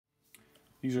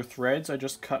These are threads I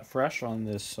just cut fresh on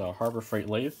this Harbor Freight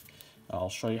lathe. I'll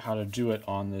show you how to do it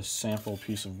on this sample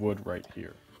piece of wood right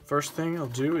here. First thing I'll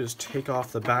do is take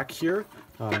off the back here.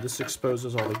 This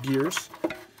exposes all the gears.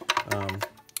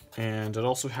 And it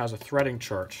also has a threading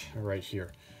chart right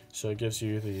here. So it gives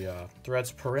you the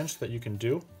threads per inch that you can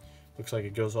do. Looks like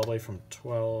it goes all the way from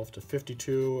 12 to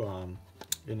 52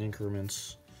 in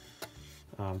increments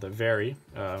that vary.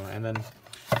 And then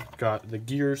got the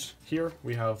gears here.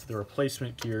 We have the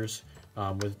replacement gears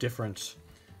with different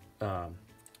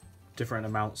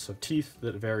amounts of teeth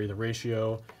that vary the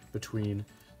ratio between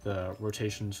the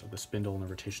rotations of the spindle and the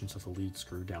rotations of the lead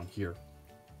screw down here.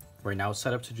 Right now it's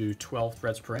set up to do 12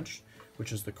 threads per inch,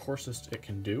 which is the coarsest it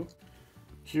can do.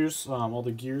 Here's all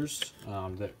the gears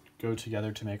that go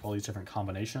together to make all these different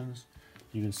combinations.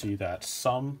 You can see that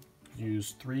some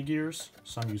use 3 gears,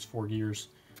 some use 4 gears.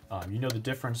 You know the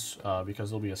difference because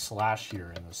there'll be a slash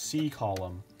here in the C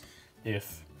column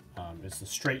if it's the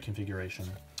straight configuration.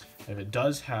 If it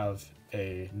does have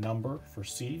a number for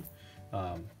C,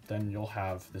 then you'll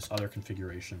have this other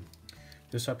configuration.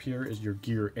 This up here is your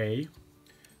gear A.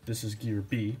 This is gear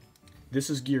B. This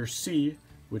is gear C,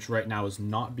 which right now is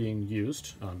not being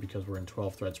used because we're in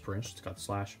 12 threads per inch. It's got the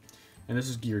slash. And this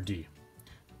is gear D.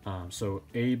 So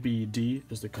A, B, D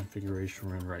is the configuration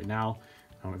we're in right now.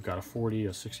 We've got a 40,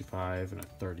 a 65, and a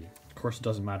 30. Of course, it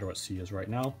doesn't matter what C is right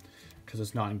now because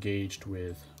it's not engaged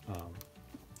with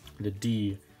the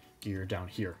D gear down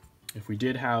here. If we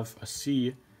did have a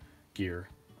C gear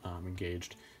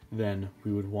engaged, then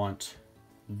we would want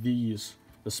the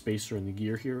spacer and the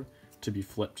gear here to be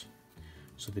flipped.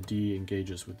 So the D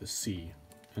engages with the C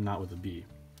and not with the B.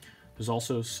 There's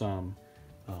also some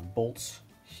bolts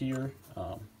here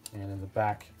and in the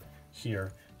back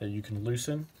here that you can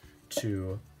loosen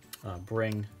to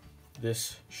bring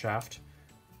this shaft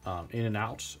in and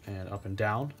out and up and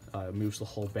down. It moves the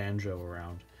whole banjo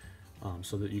around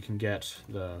so that you can get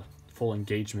the full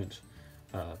engagement,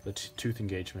 the tooth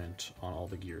engagement on all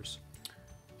the gears.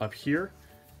 Up here,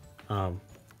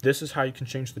 this is how you can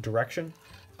change the direction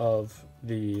of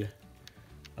the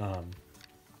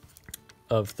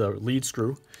lead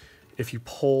screw. If you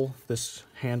pull this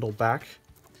handle back,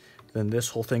 then this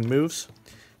whole thing moves,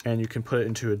 and you can put it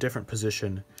into a different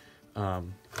position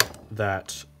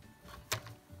that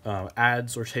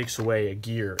adds or takes away a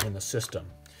gear in the system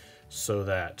so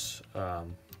that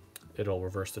it'll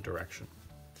reverse the direction.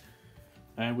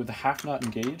 And with the half nut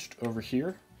engaged over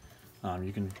here,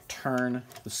 you can turn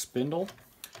the spindle.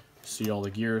 See all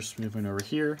the gears moving over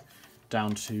here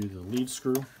down to the lead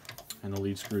screw, and the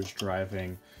lead screw is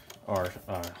driving our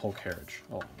whole carriage.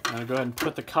 Oh, I'm gonna go ahead and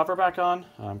put the cover back on,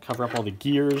 cover up all the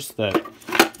gears that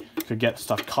could get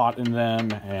stuff caught in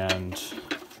them, and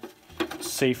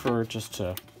it's safer just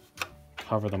to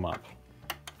cover them up.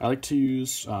 I like to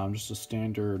use just a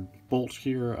standard bolt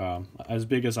here, as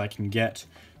big as I can get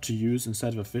to use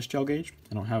instead of a fishtail gauge.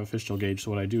 I don't have a fishtail gauge,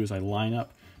 so what I do is I line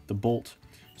up the bolt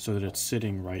so that it's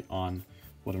sitting right on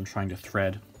what I'm trying to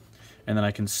thread, and then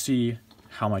I can see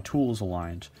how my tool is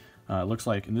aligned. It looks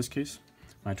like in this case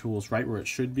my tool is right where it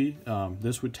should be.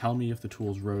 This would tell me if the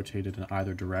tool is rotated in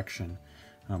either direction,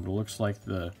 but it looks like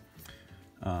the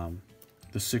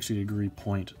 60-degree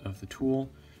point of the tool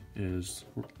is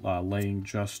laying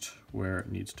just where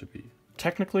it needs to be.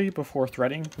 Technically, before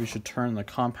threading, we should turn the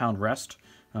compound rest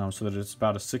so that it's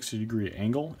about a 60-degree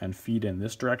angle and feed in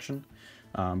this direction.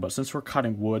 But since we're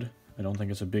cutting wood, I don't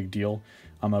think it's a big deal.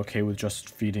 I'm okay with just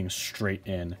feeding straight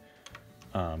in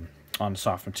on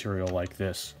soft material like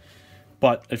this.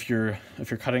 But if you're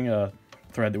cutting a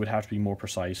thread that would have to be more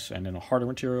precise and in a harder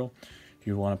material,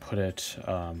 you want to put it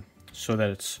so that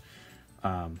it's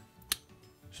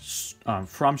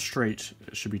from straight,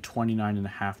 it should be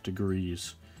 29.5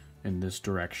 degrees in this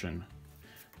direction.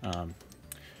 But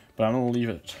I'm going to leave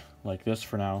it like this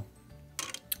for now,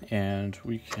 and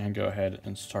we can go ahead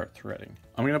and start threading.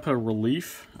 I'm going to put a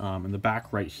relief in the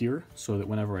back right here so that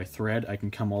whenever I thread, I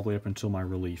can come all the way up until my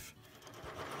relief.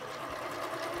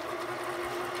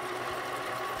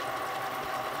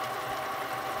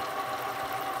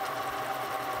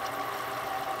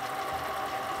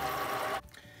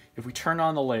 If we turn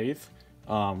on the lathe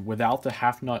without the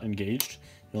half nut engaged,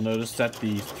 you'll notice that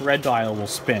the thread dial will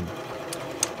spin.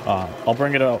 I'll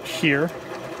bring it out here,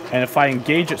 and if I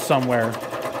engage it somewhere,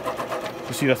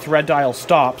 you see the thread dial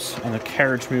stops and the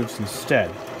carriage moves instead.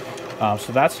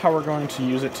 So that's how we're going to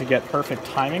use it to get perfect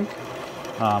timing.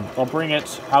 I'll bring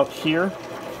it out here.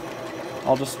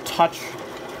 I'll just touch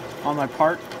on my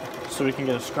part so we can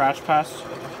get a scratch pass.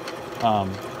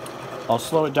 I'll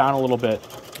slow it down a little bit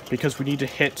because we need to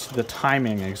hit the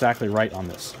timing exactly right on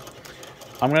this.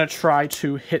 I'm going to try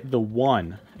to hit the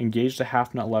 1, engage the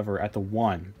half nut lever at the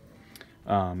 1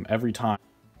 every time.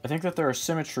 I think that there are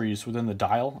symmetries within the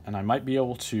dial, and I might be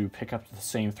able to pick up the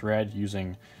same thread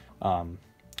using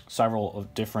several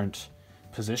of different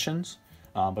positions,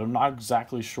 but I'm not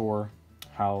exactly sure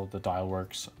how the dial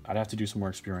works. I'd have to do some more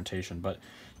experimentation, but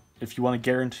if you want to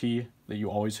guarantee that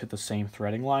you always hit the same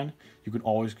threading line, you can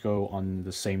always go on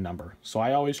the same number. So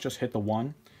I always just hit the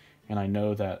 1, and I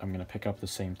know that I'm going to pick up the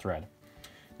same thread.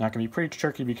 Now it can be pretty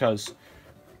tricky because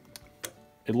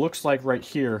it looks like right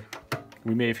here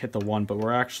we may have hit the 1, but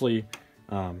we're actually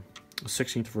a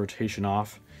 16th of rotation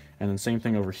off. And then same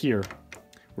thing over here.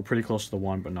 We're pretty close to the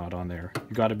 1, but not on there.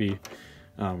 You got to be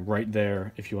right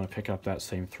there if you want to pick up that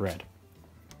same thread.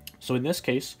 So in this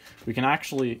case, we can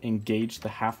actually engage the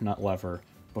half nut lever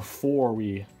before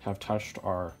we have touched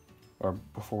our, or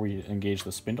before we engage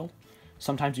the spindle.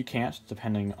 Sometimes you can't,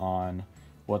 depending on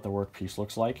what the workpiece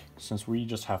looks like. Since we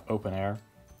just have open air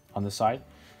on this side,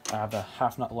 I have the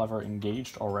half nut lever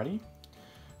engaged already.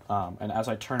 And as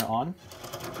I turn it on,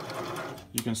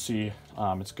 you can see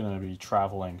it's going to be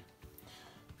traveling.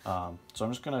 So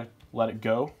I'm just going to let it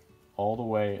go all the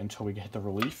way until we hit the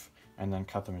relief and then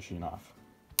cut the machine off.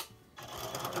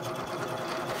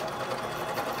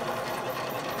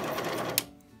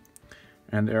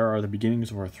 And there are the beginnings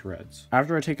of our threads.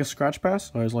 After I take a scratch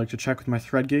pass, I always like to check with my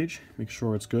thread gauge, make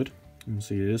sure it's good. You can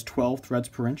see it is 12 threads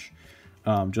per inch,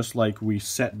 just like we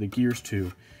set the gears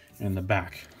to in the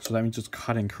back. So that means it's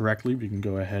cutting correctly. We can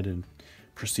go ahead and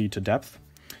proceed to depth.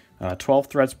 12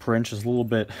 threads per inch is a little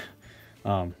bit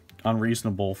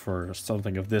unreasonable for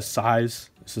something of this size.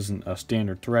 This isn't a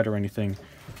standard thread or anything,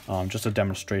 just a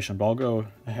demonstration, but I'll go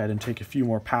ahead and take a few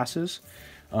more passes.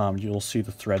 You'll see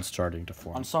the thread starting to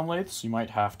form. On some lathes, you might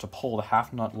have to pull the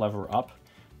half nut lever up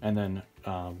and then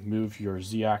move your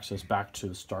Z-axis back to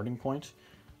the starting point.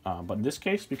 But in this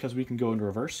case, because we can go into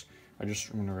reverse, I'm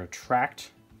going to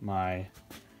retract on my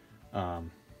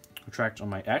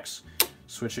X,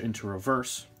 switch it into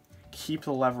reverse, keep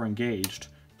the lever engaged,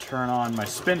 turn on my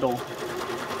spindle,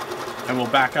 and we'll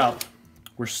back up.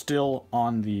 We're still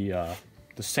on the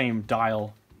same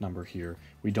dial number here.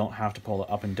 We don't have to pull it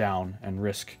up and down and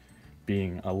risk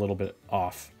being a little bit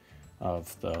off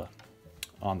of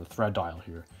on the thread dial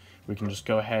here. We can just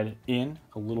go ahead in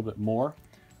a little bit more,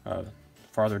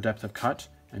 farther depth of cut,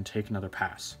 and take another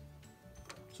pass.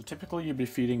 So typically you'd be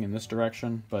feeding in this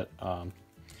direction, but I'm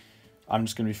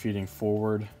just going to be feeding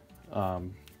forward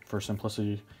for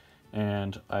simplicity.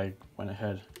 And I went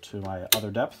ahead to my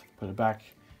other depth, put it back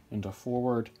into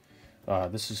forward.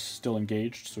 This is still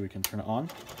engaged, so we can turn it on.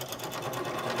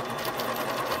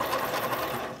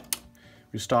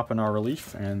 We stop in our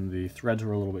relief, and the threads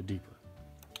are a little bit deeper.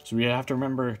 So we have to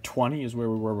remember 20 is where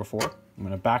we were before. I'm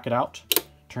going to back it out,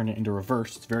 turn it into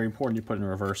reverse. It's very important you put it in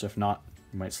reverse. If not,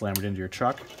 you might slam it into your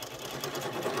chuck.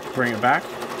 Bring it back.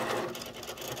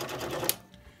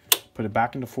 Put it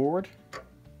back into forward.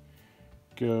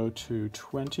 Go to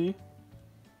 20.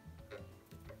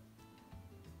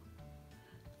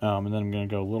 And then I'm going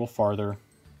to go a little farther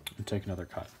and take another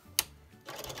cut.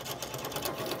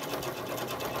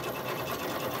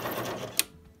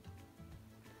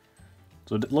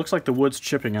 So it looks like the wood's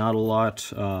chipping out a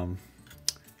lot. I'm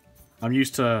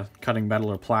used to cutting metal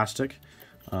or plastic.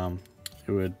 It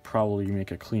would probably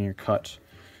make a cleaner cut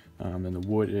than the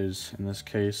wood is in this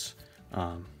case.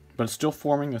 But it's still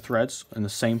forming the threads in the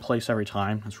same place every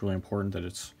time. It's really important that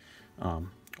it's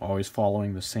always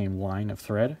following the same line of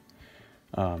thread.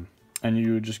 And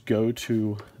you just go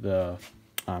to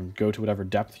whatever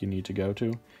depth you need to go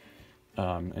to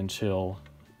until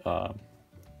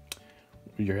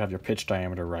you have your pitch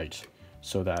diameter right,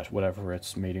 so that whatever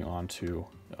it's mating onto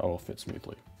will fit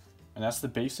smoothly. And that's the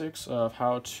basics of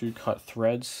how to cut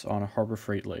threads on a Harbor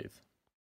Freight lathe.